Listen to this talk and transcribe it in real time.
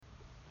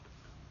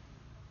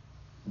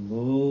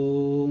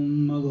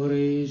Om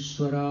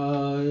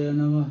Aghureshwaraya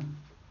Namah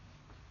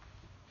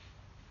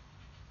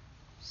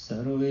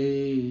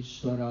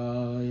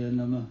Sarveshwaraya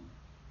Namah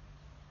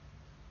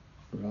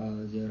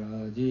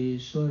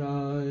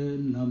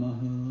Rajarajeshwaraya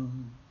Namah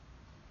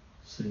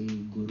Sri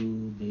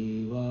Guru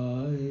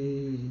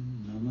Devaya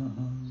Namah.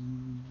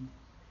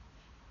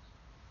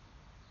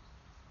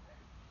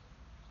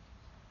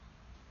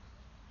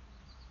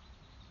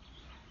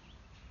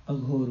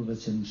 Aghor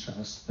Vachan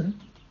Shastra,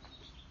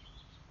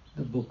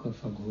 the book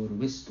of Aghor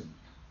Wisdom,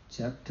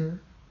 chapter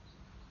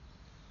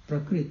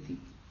Prakriti,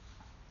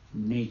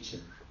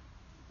 nature.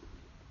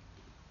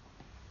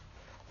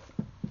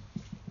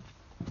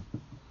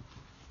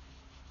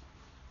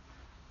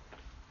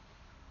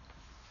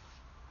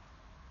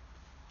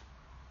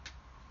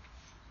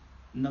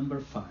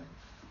 Number 5.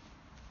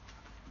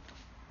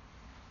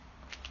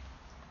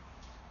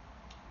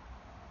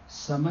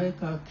 समय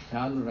का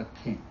ख्याल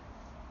रखें,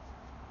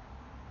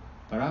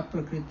 परा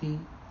प्रकृति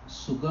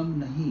सुगम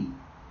नहीं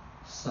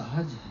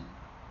सहज है.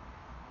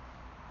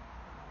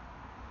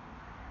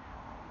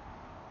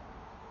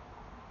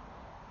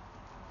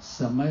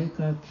 समय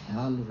का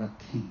ख्याल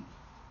रखें,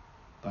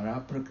 परा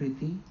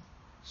प्रकृति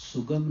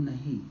सुगम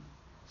नहीं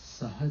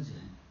सहज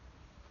है.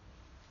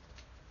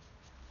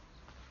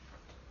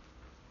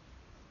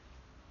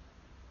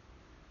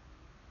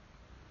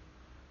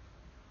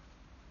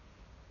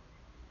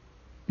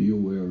 Be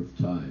aware of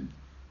time.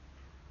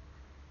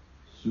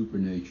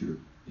 Supernature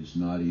is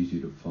not easy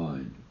to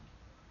find,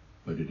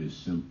 but it is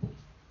simple.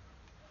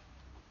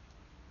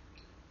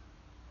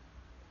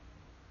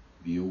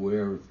 Be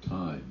aware of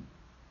time.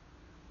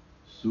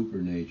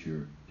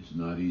 Supernature is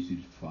not easy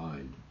to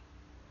find,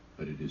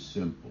 but it is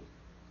simple.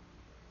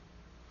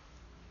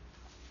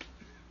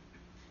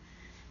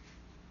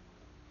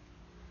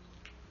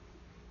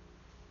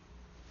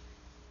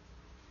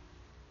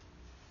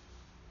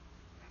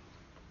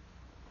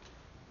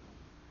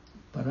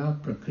 Para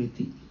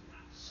Prakriti,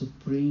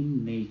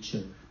 Supreme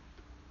Nature,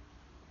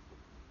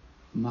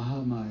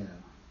 Mahamaya,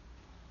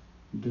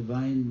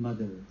 Divine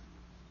Mother,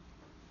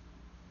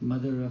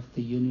 Mother of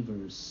the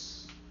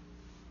Universe.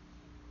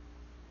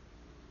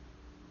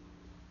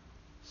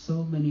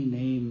 So many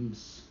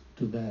names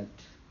to that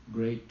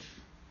great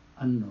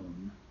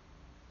unknown.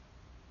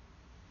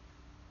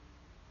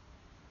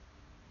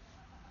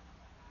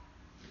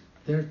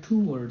 There are two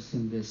words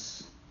in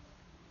this,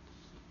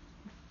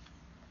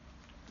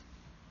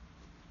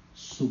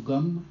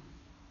 Sugam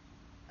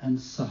and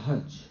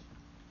Sahaj.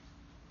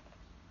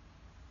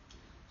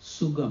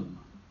 Sugam,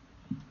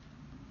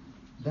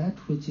 that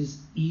which is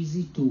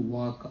easy to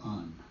walk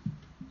on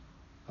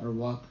or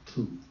walk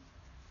to.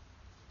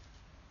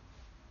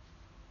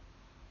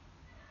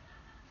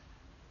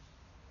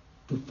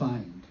 To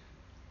find.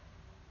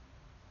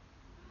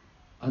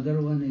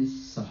 Other one is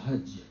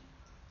Sahaj,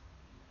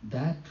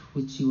 that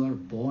which you are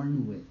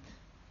born with.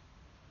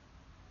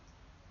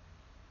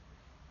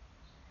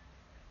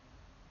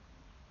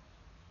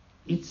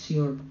 It's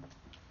your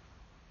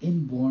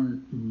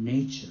inborn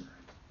nature.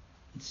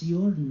 It's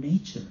your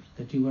nature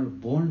that you are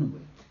born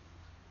with.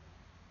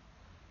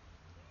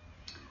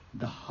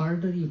 The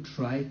harder you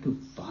try to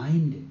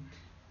find it,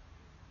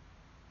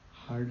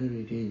 harder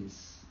it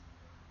is.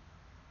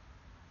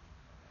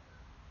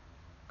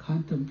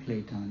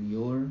 Contemplate on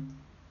your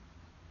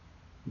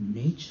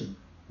nature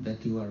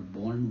that you are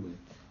born with.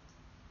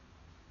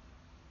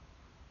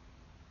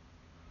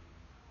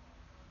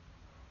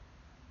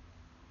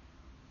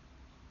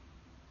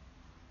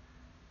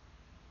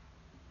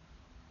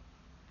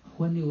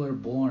 When you were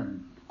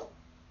born,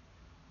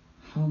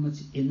 how much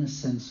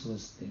innocence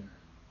was there?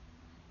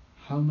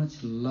 How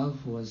much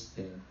love was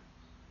there?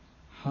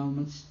 How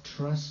much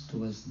trust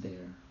was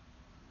there?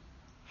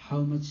 How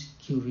much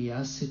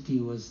curiosity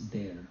was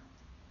there?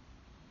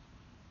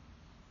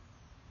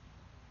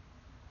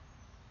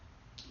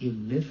 You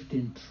lived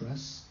in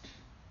trust.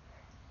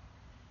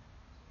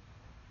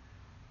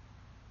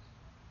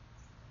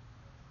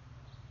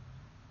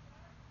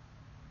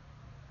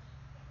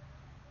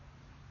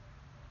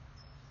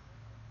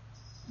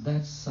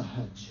 That's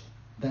Sahaj,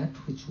 that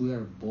which we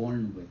are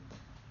born with.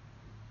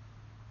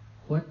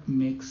 What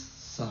makes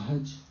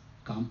Sahaj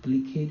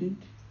complicated?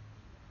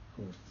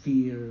 Our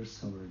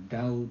fears, our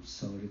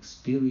doubts, our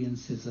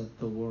experiences of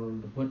the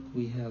world, what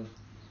we have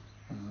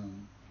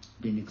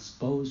been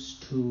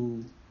exposed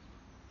to,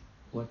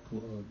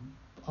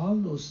 all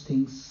those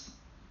things,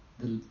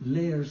 the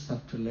layers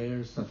after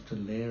layers after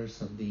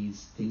layers of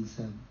these things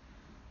have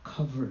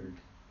covered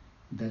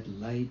that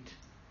light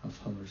of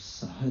our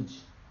Sahaj,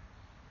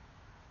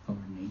 our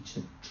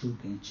nature, true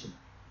nature.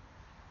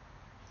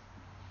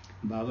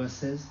 Baba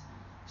says,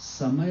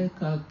 Samay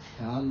ka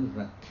khyal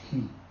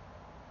rakhein.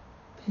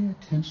 Pay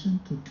attention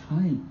to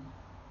time.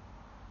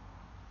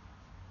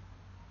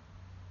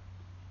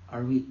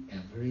 Are we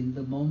ever in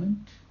the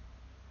moment?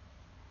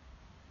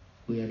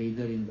 We are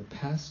either in the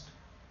past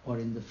or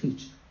in the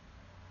future.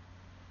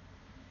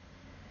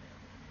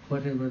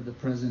 Whatever the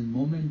present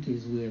moment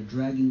is, we are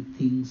dragging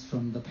things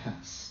from the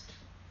past.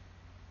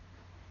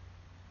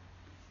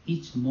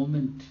 Each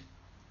moment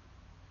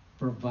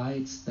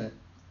provides that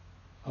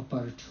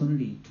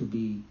opportunity to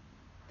be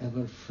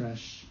ever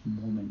fresh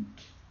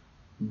moment,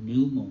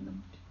 new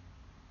moment,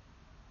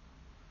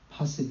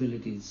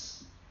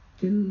 possibilities,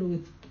 filled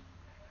with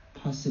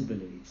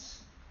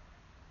possibilities.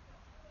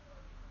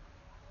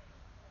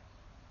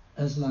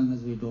 As long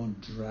as we don't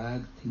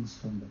drag things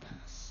from the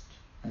past,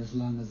 as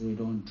long as we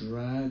don't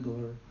drag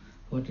or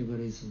whatever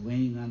is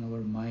weighing on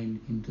our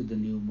mind into the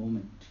new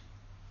moment.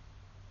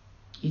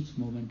 Each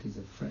moment is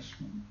a fresh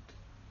moment.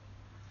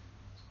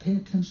 Pay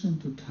attention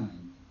to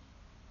time.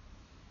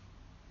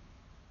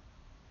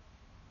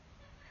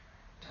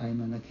 Time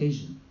and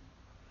occasion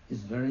is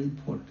very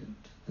important.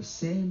 The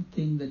same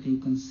thing that you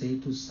can say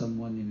to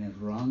someone in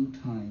a wrong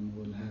time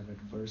will have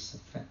adverse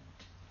effect.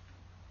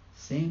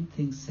 Same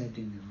thing said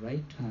in the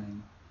right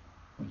time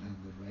will have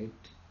the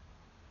right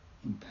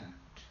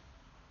impact.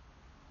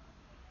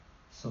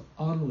 So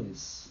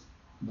always,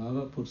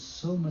 Baba puts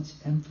so much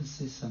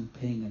emphasis on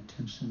paying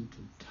attention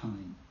to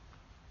time.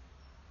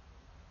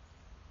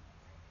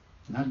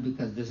 Not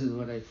because this is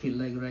what I feel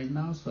like right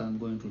now, so I'm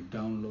going to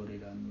download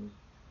it on you.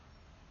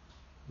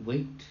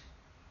 Wait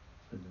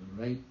for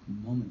the right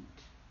moment.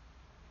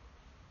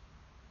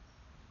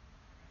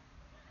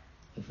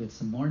 If it's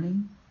the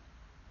morning,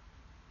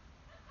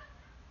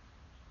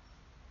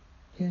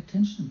 pay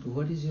attention to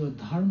what is your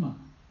dharma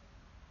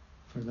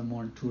for the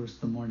towards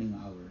the morning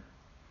hour.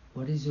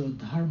 What is your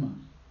dharma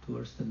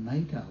towards the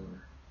night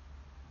hour?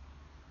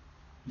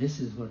 This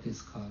is what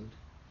is called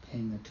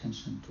paying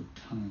attention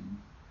to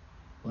time.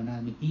 When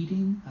I'm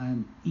eating,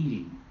 I'm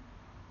eating.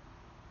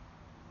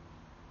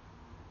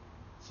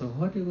 So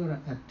whatever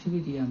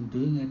activity I'm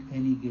doing at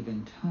any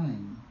given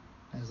time,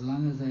 as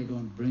long as I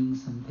don't bring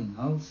something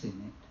else in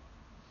it,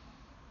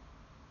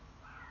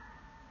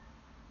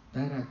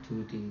 that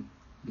activity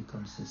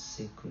becomes a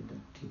sacred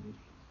activity.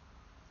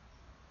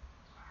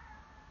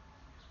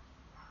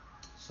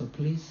 So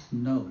please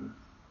know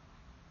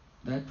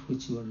that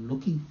which you are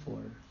looking for,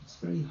 it's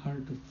very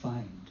hard to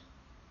find.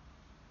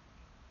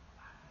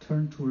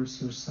 Turn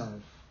towards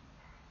yourself.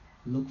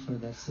 Look for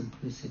that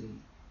simplicity,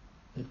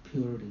 that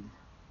purity,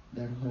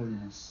 that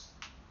wholeness,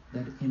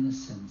 that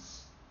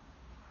innocence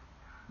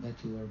that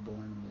you are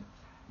born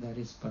with. That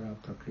is Para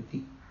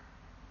Prakriti.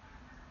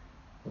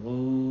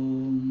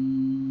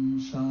 Om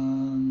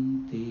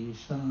Shanti